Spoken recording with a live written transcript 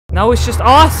Now it's just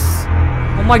us.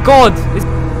 Oh my god.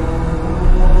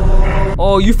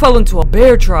 Oh, you fell into a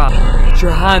bear trap. It's your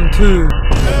hand too.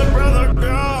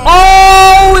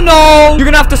 Oh no! You're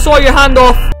gonna have to saw your hand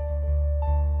off.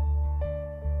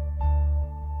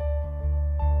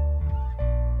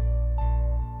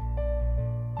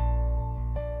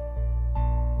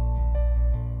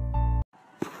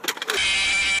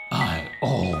 I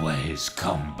always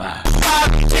come back.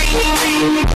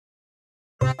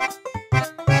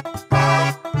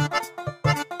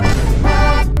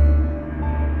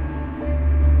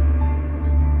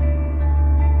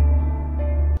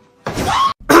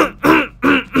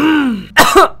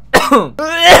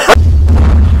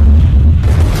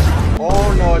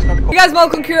 Hey guys,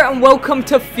 welcome here and welcome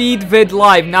to Feed Vid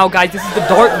Live. Now guys, this is the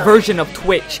dark version of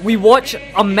Twitch. We watch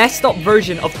a messed up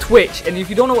version of Twitch, and if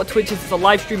you don't know what Twitch is, it's a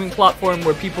live streaming platform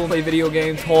where people play video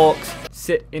games, talks,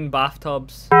 sit in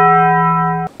bathtubs.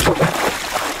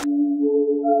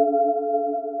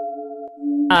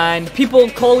 And people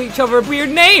call each other weird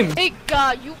names. Hey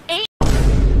God, you ain't.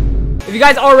 If you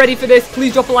guys are ready for this,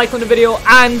 please drop a like on the video,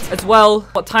 and as well,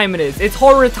 what time it is. It's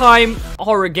horror time,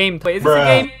 horror game. Wait, is this a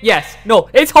game? Yes. No,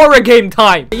 it's horror game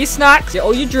time. Get your snacks, get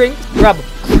all your drinks, grab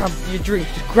your drink,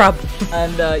 just grab.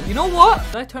 And you know what?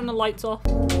 Did I turn the lights off?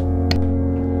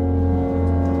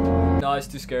 No, it's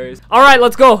too scary. Alright,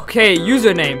 let's go. Okay,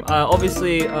 username.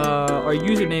 Obviously, our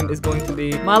username is going to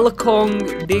be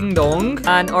Malakong Ding Dong.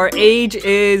 And our age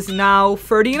is now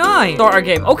 39. Start our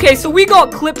game. Okay, so we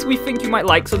got clips we think you might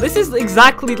like. So this is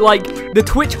exactly like the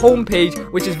Twitch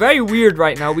homepage, which is very weird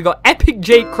right now. We got Epic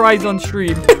Jake cries on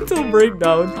stream. Mental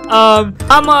breakdown.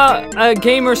 I'm a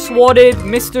gamer swatted.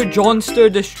 Mr.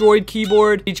 Johnster destroyed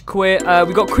keyboard. Each quit.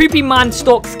 We got Creepy Man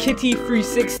Stocks Kitty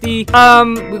 360.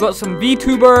 We got some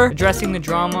VTuber addressing the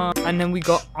drama, and then we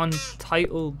got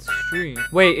untitled stream.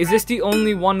 Wait, is this the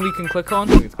only one we can click on?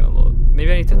 I think it's gonna load.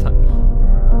 Maybe I need to type.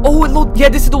 Oh, it load. Yeah,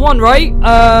 this is the one, right?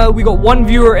 We got one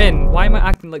viewer in. Why am I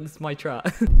acting like this is my chat?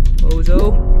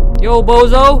 Bozo. Yo,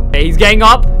 Bozo. Okay, he's getting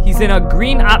up. He's in a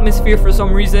green atmosphere for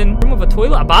some reason. Room with a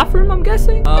toilet, a bathroom, I'm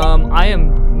guessing. I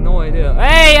am no idea.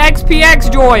 Hey, XPX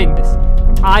joined.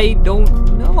 I don't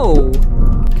know.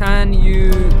 Can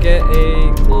you get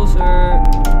a closer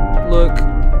look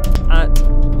at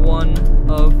one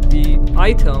of the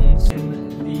items in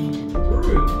the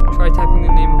room? Try typing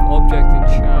the name of object in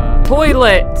chat.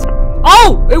 Toilet!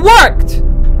 Oh! It worked!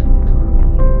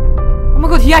 Oh my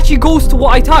god, he actually goes to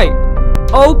what I type.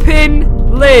 Open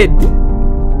lid.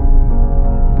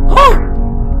 Oh!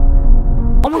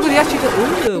 Oh my god, he actually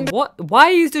did. What? Why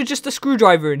is there just a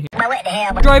screwdriver in here?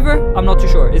 Screwdriver? I'm not too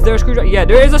sure. Is there a screwdriver? Yeah,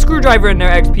 there is a screwdriver in there,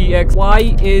 XPX.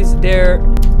 Why is there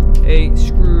a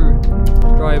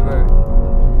screwdriver?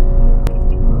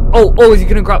 Oh, is he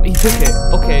gonna grab? He took it.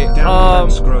 Okay. Damn,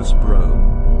 that's gross, bro.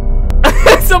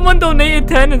 Someone donated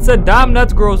 10 and said, "Damn,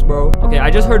 that's gross, bro." Okay, I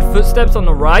just heard footsteps on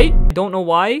the right. I don't know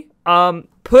why.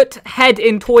 Put head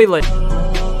in toilet.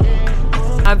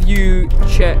 Have you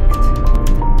checked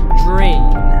drain?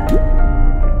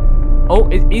 Oh,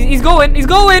 he's going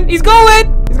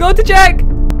to check.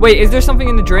 Wait, is there something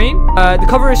in the drain? The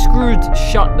cover is screwed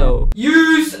shut though.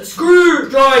 Use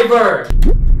screwdriver.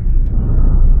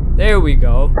 There we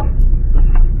go.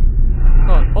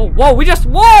 Oh, whoa,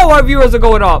 whoa, our viewers are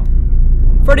going up.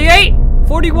 38,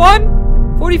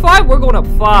 41, 45, we're going up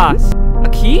fast. A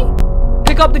key?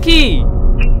 Pick up the key.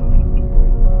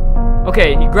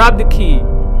 Okay, he grabbed the key.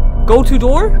 Go to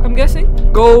door, I'm guessing.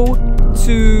 Go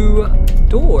to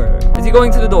door. Is he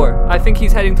going to the door? I think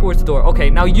he's heading towards the door.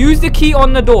 Okay, now use the key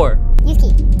on the door. Use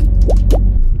key.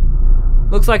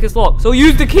 Looks like it's locked. So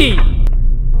use the key.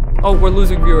 Oh, we're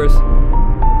losing viewers.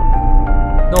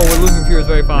 No, we're losing viewers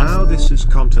very fast. Now this is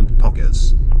content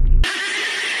poggers.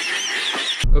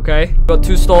 Okay, got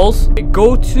 2 stalls. Okay,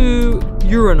 go to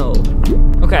urinal.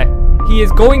 Okay, he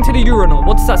is going to the urinal.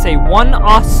 What does that say? One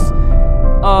us.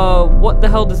 What the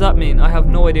hell does that mean? I have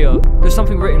no idea. There's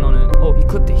something written on it. Oh, he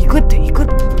clipped it.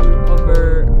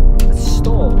 Other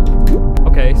stall.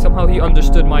 Okay, somehow he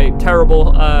understood my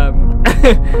terrible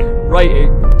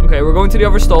writing. Okay, we're going to the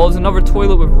other stall. There's another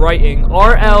toilet with writing.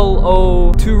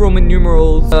 RLO, 2 Roman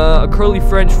numerals, a curly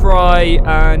French fry,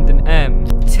 and an M.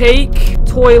 Take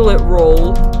toilet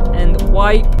roll and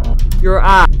wipe your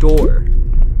ass. Door.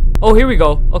 Oh, here we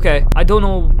go. Okay, I don't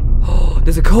know. Oh,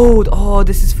 there's a code. Oh,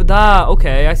 this is for that.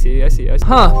 Okay, I see.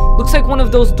 Huh, looks like one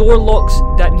of those door locks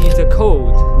that needs a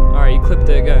code. Alright, you clipped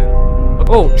it again.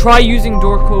 Oh, try using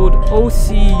door code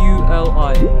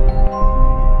OCULI.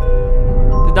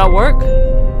 Did that work?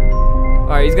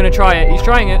 Alright, he's gonna try it. He's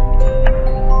trying it.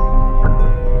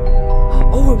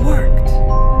 Oh, it worked.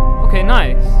 Okay,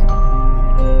 nice.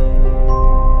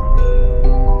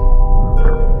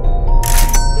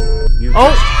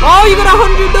 Oh, you got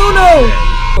 100 no.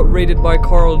 Got rated by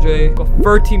Carl J. Got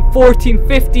 13, 14,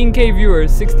 15k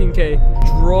viewers, 16k.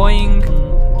 Drawing.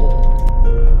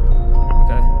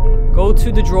 Okay. Go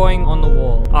to the drawing on the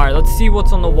wall. Alright, let's see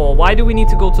what's on the wall. Why do we need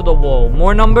to go to the wall?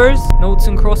 More numbers? Notes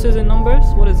and crosses and numbers?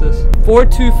 What is this? 4,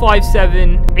 2, 5,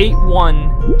 7, 8,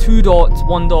 1, 2 dots,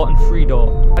 1 dot, and 3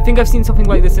 dot. I think I've seen something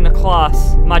like this in a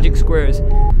class. Magic squares.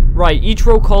 Right, each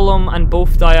row column and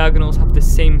both diagonals have the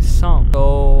same sum.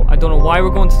 So, I don't know why we're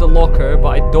going to the locker, but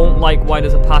I don't like why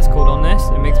there's a passcode on this.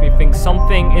 It makes me think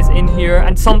something is in here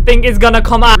and something is gonna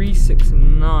come out.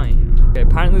 369. Okay,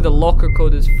 apparently the locker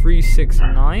code is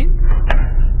 369.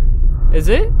 Is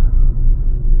it?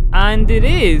 And it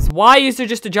is. Why is there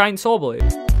just a giant saw blade?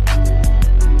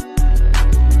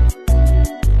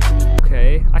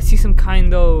 Okay, I see some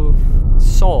kind of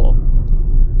saw.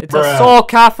 It's a saw,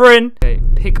 Catherine. Okay,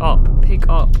 pick up.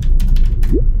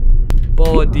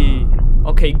 Body.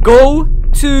 Okay, go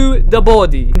to the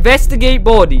body. Investigate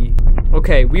body.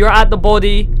 Okay, we are at the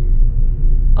body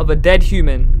of a dead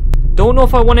human. Don't know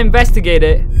if I want to investigate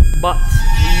it, but we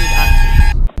need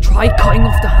answers. Try cutting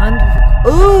off the hand.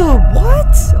 Oh,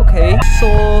 what? Okay,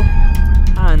 saw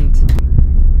hand.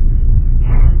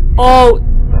 Oh,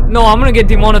 no, I'm gonna get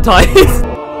demonetized.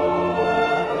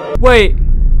 Wait.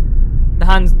 The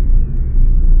hands.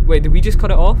 Wait, did we just cut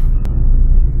it off?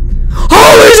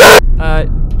 Holy shit!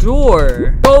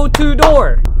 Door. Go to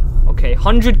door. Okay,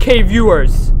 100k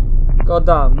viewers. God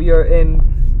damn, we are in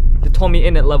the Tommy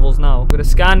Innit levels now. We're gonna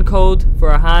scan code for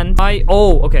a hand.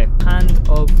 Oh, okay. Hand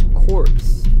of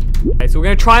corpse. Okay, so we're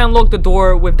gonna try and unlock the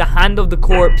door with the hand of the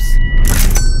corpse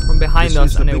from behind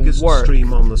us, and it works. This is the biggest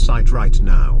stream on the site right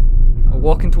now. We're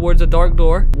walking towards a dark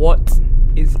door. What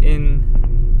is in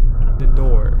the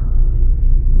door?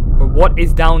 Or what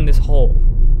is down this hole?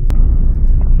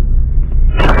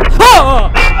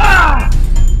 Ah!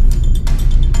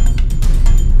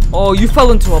 Oh, you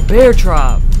fell into a bear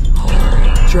trap.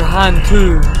 It's your hand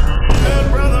too.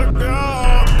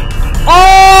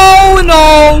 Oh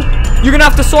no! You're gonna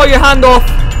have to saw your hand off.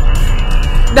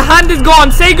 The hand is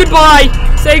gone. Say goodbye.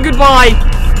 Say goodbye.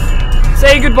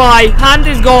 Say goodbye. Hand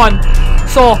is gone.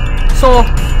 Saw.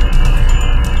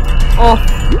 Off.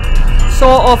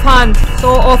 Saw off hand.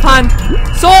 Saw off hand.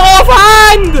 Saw off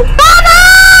hand! Off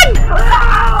hand!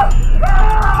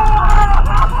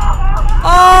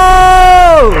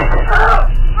 Oh!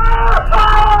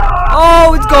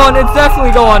 Oh, it's gone. It's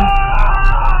definitely gone.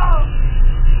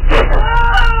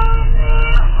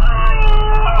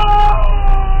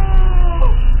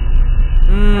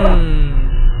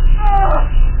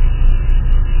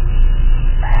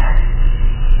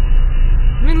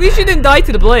 I mean, at least you didn't die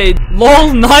to the blade.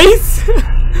 Lol, nice.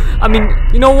 I mean,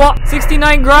 you know what?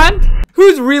 69 grand?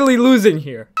 Who's really losing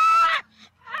here?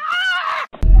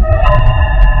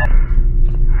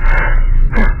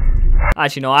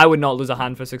 Actually, no, I would not lose a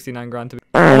hand for 69 grand to be.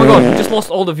 Oh my god, we just lost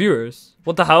all the viewers.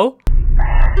 What the hell?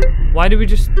 Why did we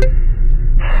just...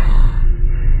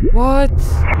 What?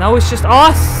 Now it's just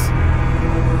us?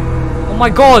 Oh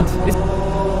my god.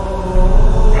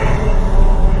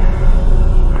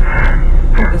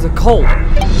 There's a cult.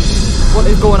 What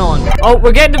is going on? Oh,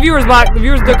 we're getting the viewers back. The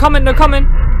viewers, they're coming.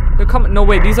 No,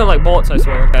 wait, these are like bots, I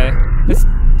swear. Okay. These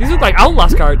look like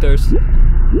Outlast characters.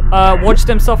 Watch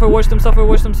them suffer.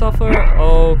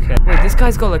 Okay. Wait, this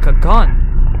guy's got like a gun.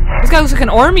 This guy looks like an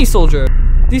army soldier.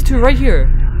 These two right here.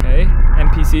 Okay.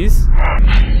 NPCs.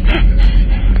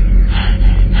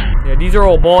 Yeah, these are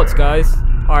all bots, guys.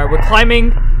 Alright, we're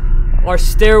climbing our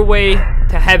stairway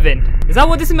to heaven. Is that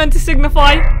what this is meant to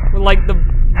signify? With like the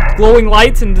glowing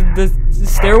lights and the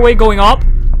stairway going up?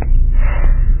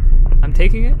 I'm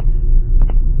taking it.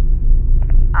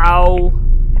 Ow.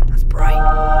 That's bright.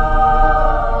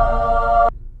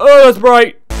 Oh, that's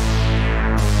bright.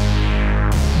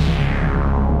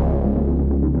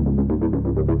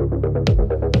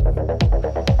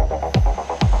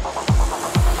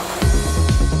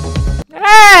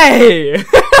 Hey!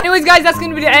 Anyways, guys, that's going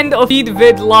to be the end of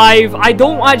Feedvid Live. I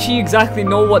don't actually exactly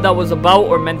know what that was about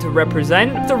or meant to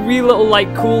represent. It's a real little,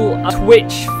 like, cool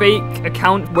Twitch fake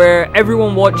account where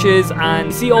everyone watches and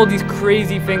you see all these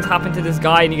crazy things happen to this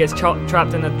guy and he gets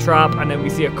trapped in a trap, and then we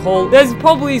see a cult. There's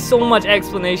probably so much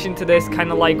explanation to this,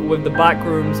 kind of like with the back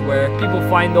rooms where people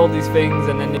find all these things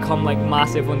and then they become, like,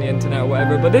 massive on the internet or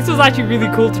whatever. But this was actually really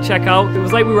cool to check out. It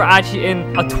was like we were actually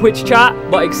in a Twitch chat,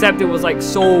 but except it was, like,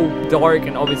 so dark,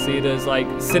 and obviously there's, like,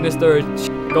 sinister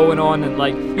going on, and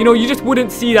like, you know, you just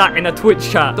wouldn't see that in a Twitch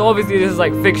chat. So obviously this is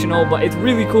like fictional, but it's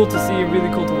really cool to see, really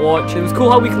cool to watch. It was cool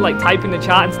how we could like type in the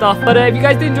chat and stuff. But if you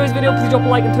guys did enjoy this video, please drop a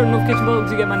like and turn the notification bell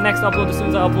so you get my next upload as soon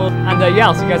as I upload. And yeah,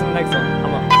 I'll see you guys in the next one.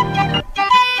 I'm out.